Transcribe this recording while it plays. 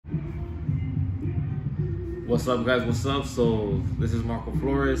What's up, guys? What's up? So this is Marco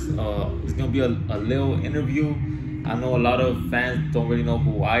Flores. It's gonna be a little interview. I know a lot of fans don't really know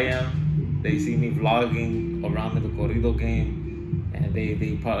who I am. They see me vlogging around in the Corrido game, and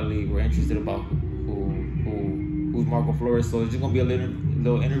they probably were interested about who's Marco Flores. So it's just gonna be a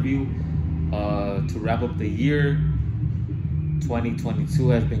little interview to wrap up the year. 2022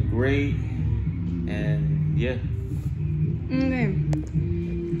 has been great, and yeah.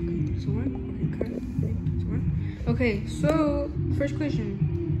 Okay. Okay, so first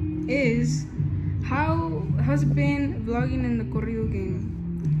question is how's it been vlogging in the Corrido game?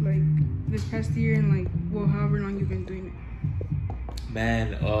 Like this past year and however long you've been doing it.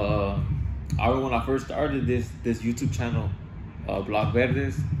 Man, I remember when I first started this YouTube channel, Blog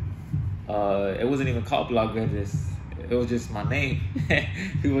Verdes. It wasn't even called Blog Verdes. It was just my name.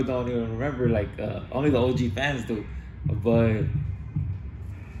 People don't even remember, only the OG fans do. But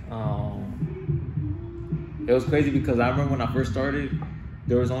it was crazy because I remember when I first started,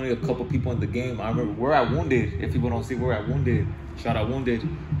 there was only a couple people in the game. I remember We're at Wounded. If people don't see We're at Wounded, shout out Wounded.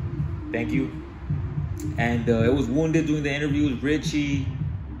 Thank you. And it was Wounded doing the interviews. Richie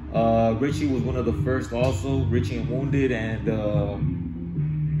was one of the first also. Richie and Wounded, and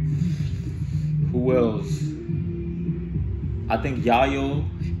who else? I think Yayo.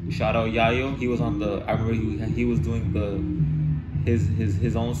 Shout out Yayo. He was on the. I remember he was doing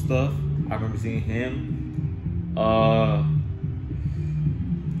his own stuff. I remember seeing him.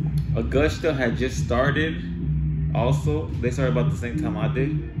 Augusta had just started. Also, they started about the same time I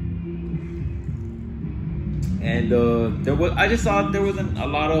did. And I just saw there wasn't a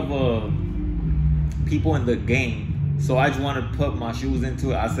lot of people in the game, so I just wanted to put my shoes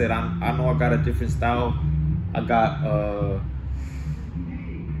into it. I said I know I got a different style. I got a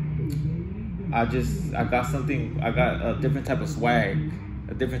different type of swag,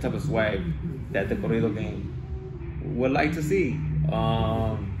 that the Corrido game would like to see.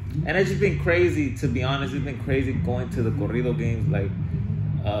 And it's just been crazy, to be honest. It's been crazy going to the Corrido games,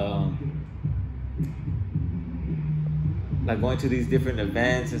 going to these different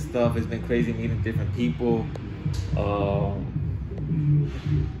events and stuff. It's been crazy meeting different people.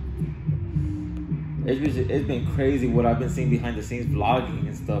 It's been crazy what I've been seeing behind the scenes vlogging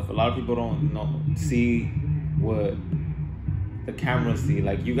and stuff. A lot of people don't see what the cameras see.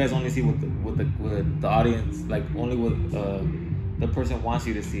 Like, you guys only see what the audience, only what the person wants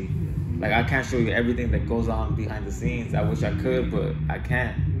you to see. Like, I can't show you everything that goes on behind the scenes. I wish I could, but I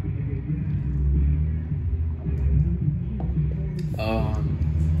can't.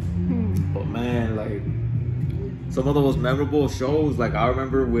 But man, some of the most memorable shows, I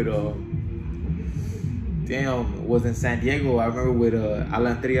remember with was in San Diego. I remember with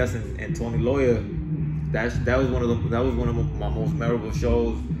Alan Trias and Tony Loya. That was one of my most memorable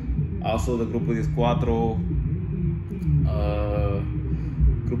shows. Also the Grupo Diez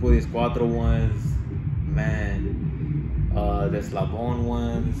ones, man. The Slavon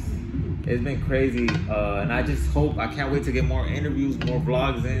ones. It's been crazy, and I can't wait to get more interviews, more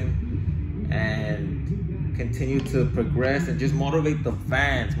vlogs in, and continue to progress and just motivate the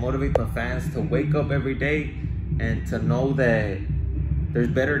fans to wake up every day and to know that there's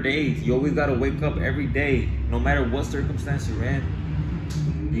better days. You always gotta wake up every day, no matter what circumstance you're in.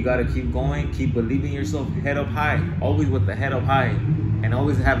 You gotta keep going, keep believing in yourself, head up high, always with the head up high, and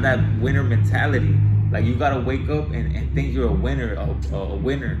always have that winner mentality. You gotta wake up and think you're a winner,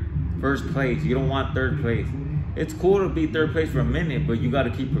 first place. You don't want third place. It's cool to be third place for a minute, but you got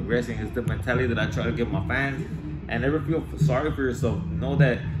to keep progressing. It's the mentality that I try to give my fans. And never feel sorry for yourself. Know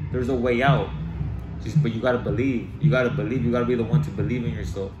that there's a way out. But you got to believe. You got to believe. You got to be the one to believe in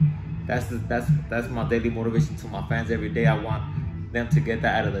yourself. That's my daily motivation to my fans every day. I want them to get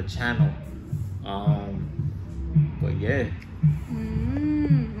that out of the channel. But yeah.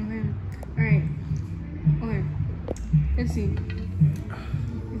 Okay. All right. Okay. Let's see.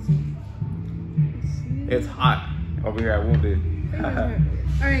 It's hot over here at Wounded.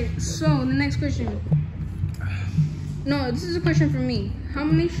 Alright, so the next question. No, this is a question for me. How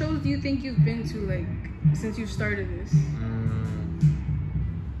many shows do you think you've been to, since you started this?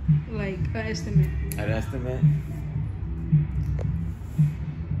 An estimate. An estimate?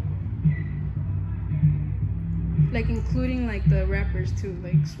 Including, the rappers, too.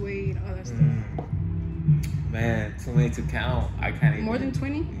 Suede, all that stuff. Man, too many to count. I can't even. More than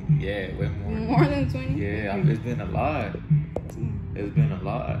 20? Yeah, way more. More than 20? Yeah, it's been a lot. It's been a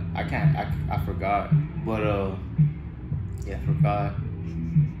lot. I forgot. But, yeah, I forgot.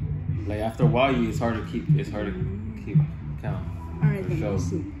 After a while, it's hard to keep count. All right, then. Sure.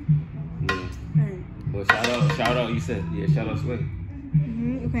 See. Yeah. All right. But shout out, you said, shout out Sway.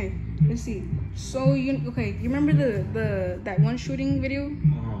 Okay, let's see. So you remember that one shooting video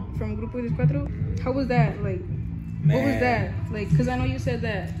from Grupo Diez? How was that? Like, man. What was that? Like, because I know you said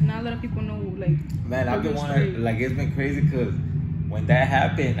that not a lot of people know. Like, man, I've been wondering. Like, it's been crazy because when that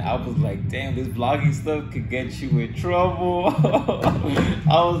happened, I was like, damn, this vlogging stuff could get you in trouble.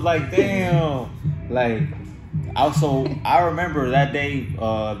 I was like, damn. Like, I remember that day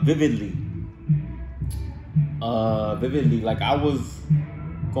vividly. Like, I was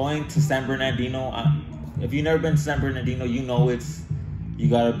going to San Bernardino. If you've never been to San Bernardino, you know you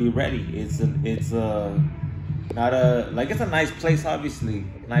gotta be ready. It's not a, like, it's a nice place, obviously,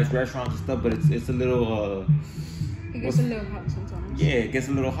 nice restaurants and stuff, but it's a little it gets a little hot sometimes. Yeah, it gets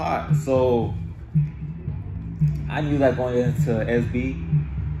a little hot. So I knew that going into SB.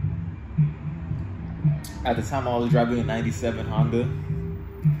 At the time, I was driving a 97 Honda.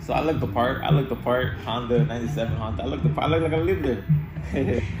 So I looked the part. Honda, 97 Honda. I looked like I lived there.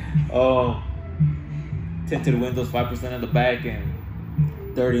 Tinted windows, 5% in the back and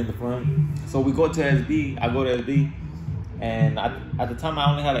 30 in the front. So we go to SB. I go to SB. And at the time, I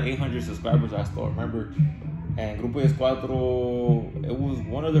only had 800 subscribers, I still remember. And Grupo Diez, it was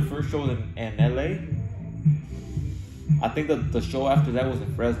one of their first shows in LA. I think the show after that was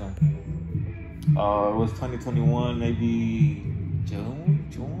in Fresno. It was 2021, maybe June.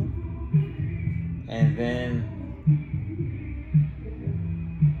 And then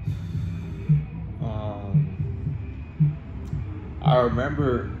I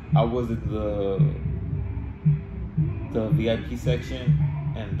remember I was in the VIP section,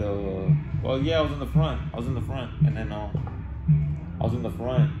 and I was in the front. And then I was in the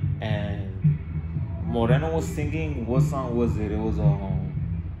front, and Moreno was singing. What song was it? It was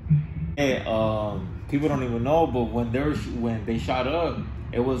people don't even know, but when they shot up,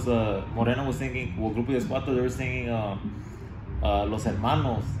 it was Moreno was singing. Well, Grupo Diez, they were singing Los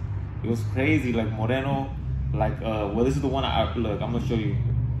Hermanos. It was crazy. Like Moreno, like this is the one look. I'm gonna show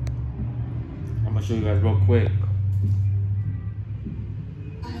you guys real quick.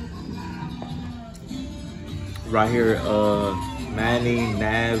 Right here, Manny,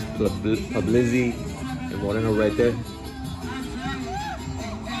 Naz, Publizzi, and Moreno right there.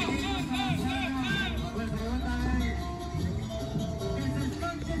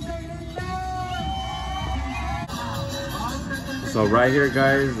 So right here,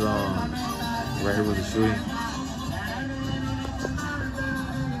 guys, right here was the shooting.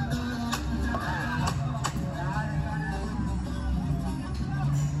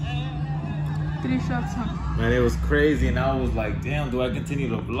 Three shots, huh? Man, it was crazy, and I was like, damn, do I continue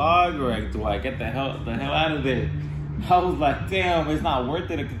to vlog or do I get the hell out of there? I was like, damn, it's not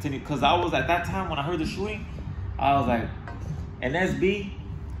worth it to continue, because I was at that time when I heard the shooting, I was like, in SB,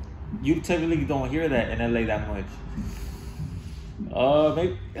 you typically don't hear that in LA that much.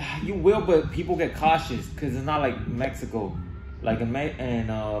 Maybe you will, but people get cautious because it's not like Mexico. Like in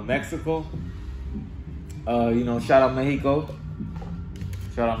Mexico, shout out Mexico,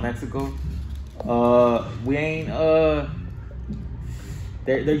 shout out Mexico. We ain't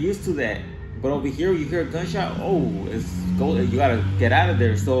they're used to that, but over here you hear a gunshot, you gotta get out of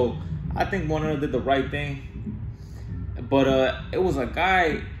there. So I think Moreno did the right thing, but it was a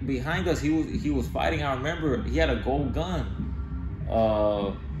guy behind us. He was fighting. I remember he had a gold gun.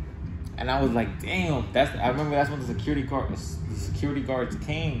 And I was like, damn, I remember that's when the security guards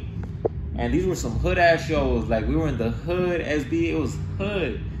came. And these were some hood ass shows. Like, we were in the hood, SB, it was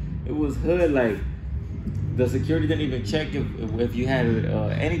hood. Like, the security didn't even check if you had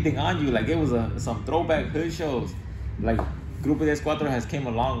anything on you. Like, it was some throwback hood shows. Like, Grupo Diez has came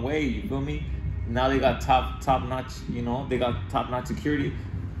a long way, you feel me? Now they got top notch, they got top notch security.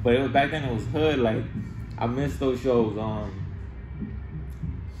 But back then it was hood. Like, I miss those shows.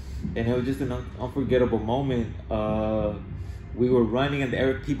 And it was just an unforgettable moment. We were running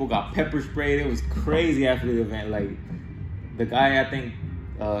and people got pepper sprayed. It was crazy after the event. Like, the guy, I think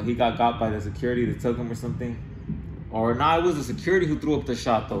he got by the security that took him or something. Or no, it was the security who threw up the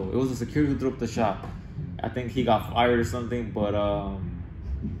shot though. It was the security who threw up the shot. I think he got fired or something. But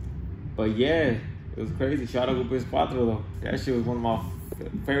yeah, it was crazy. Shout out to Grupo Diez though. That shit was one of my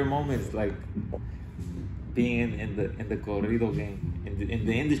favorite moments. Like, being in the Corrido game, in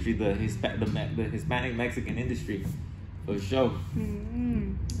the industry, the Hispanic Mexican industry, for sure.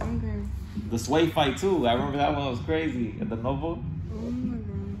 Okay. The Sway fight too. I remember that one was crazy at the Novo. Oh my god.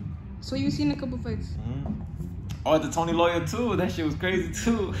 So you've seen a couple fights? Oh, at the Tony Lawyer too. That shit was crazy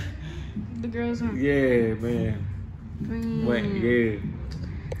too. The girls, huh? Yeah, man. Yeah.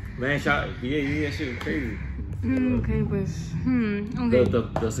 Man, that shit was crazy. Okay, pues. Okay.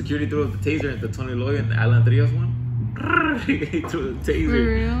 The security threw up the taser at the Tony Lawyer and Alan Trias one. He threw the For taser.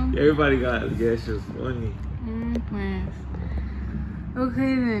 real? Everybody got it. Yeah, it's just funny. Man.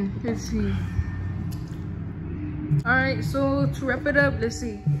 Okay then, let's see. Alright, so to wrap it up, let's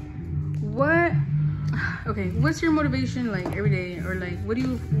see. What's your motivation like every day? Or like what do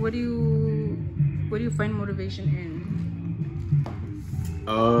you find motivation in?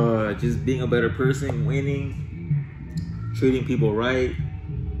 Just being a better person, winning, treating people right,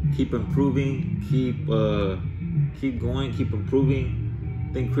 keep improving, keep going, keep improving,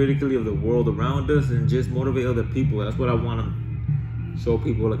 think critically of the world around us, and just motivate other people. That's what I want to show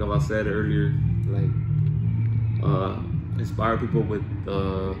people, like I said earlier, like inspire people with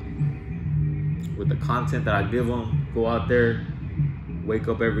the content that I give them. Go out there, wake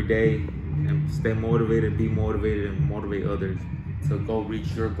up every day, and stay motivated, be motivated, and motivate others to go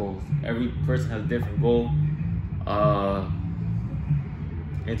reach your goals. Every person has a different goal.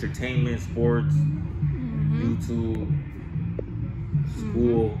 Entertainment, sports, YouTube,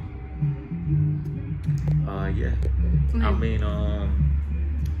 school. Yeah. Okay. I mean,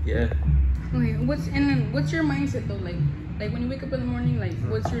 yeah. Okay, what's your mindset though? Like when you wake up in the morning, like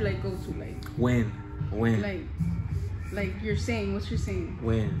what's your like go-to like? Win. Like you're saying, what's your saying?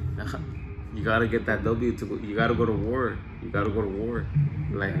 Win. You gotta get that W you gotta go to war. You gotta go to war.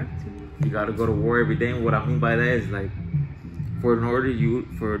 Like you gotta go to war every day. And what I mean by that is like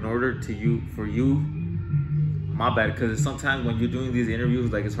my bad, because sometimes when you're doing these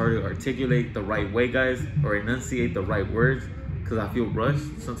interviews, like it's hard to articulate the right way, guys, or enunciate the right words, because I feel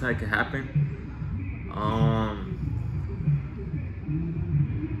rushed. Sometimes it can happen.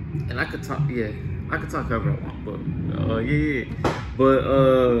 And I could talk however I want,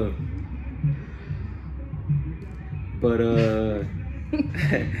 but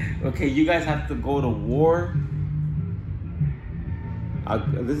okay, you guys have to go to war.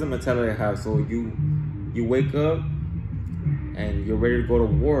 This is a mentality I have. So you wake up and you're ready to go to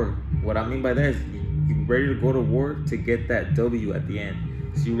war. What I mean by that is you're ready to go to war to get that W at the end.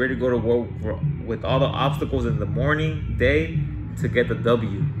 So you're ready to go to war with all the obstacles in the morning, day, to get the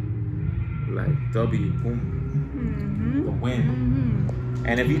W. Like W, boom, the win.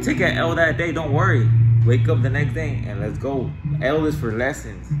 And if you take an L that day, don't worry. Wake up the next day and let's go. L is for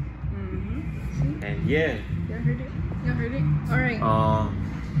lessons. And yeah. Y'all heard it? Alright.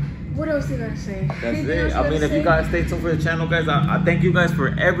 What else did I say? That's it. I mean, if you guys stay tuned for the channel, guys, I thank you guys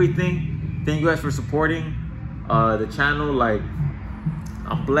for everything. Thank you guys for supporting the channel. Like,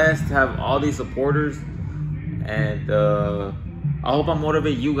 I'm blessed to have all these supporters. And I hope I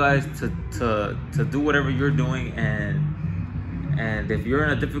motivate you guys to do whatever you're doing. And if you're in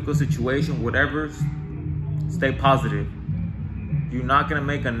a difficult situation, whatever, stay positive. You're not gonna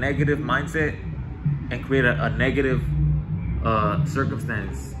make a negative mindset and create a negative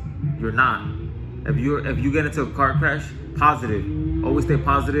circumstance. You're not. If you get into a car crash, positive. Always stay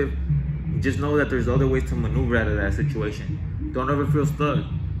positive. Just know that there's other ways to maneuver out of that situation. Don't ever feel stuck.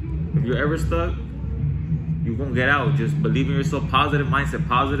 If you're ever stuck, you're gonna get out. Just believe in yourself. Positive mindset.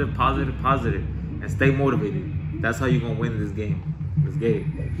 Positive. And stay motivated. That's how you're gonna win this game. Let's get it.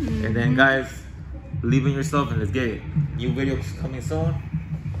 And then guys, believe in yourself and let's get it. New videos coming soon.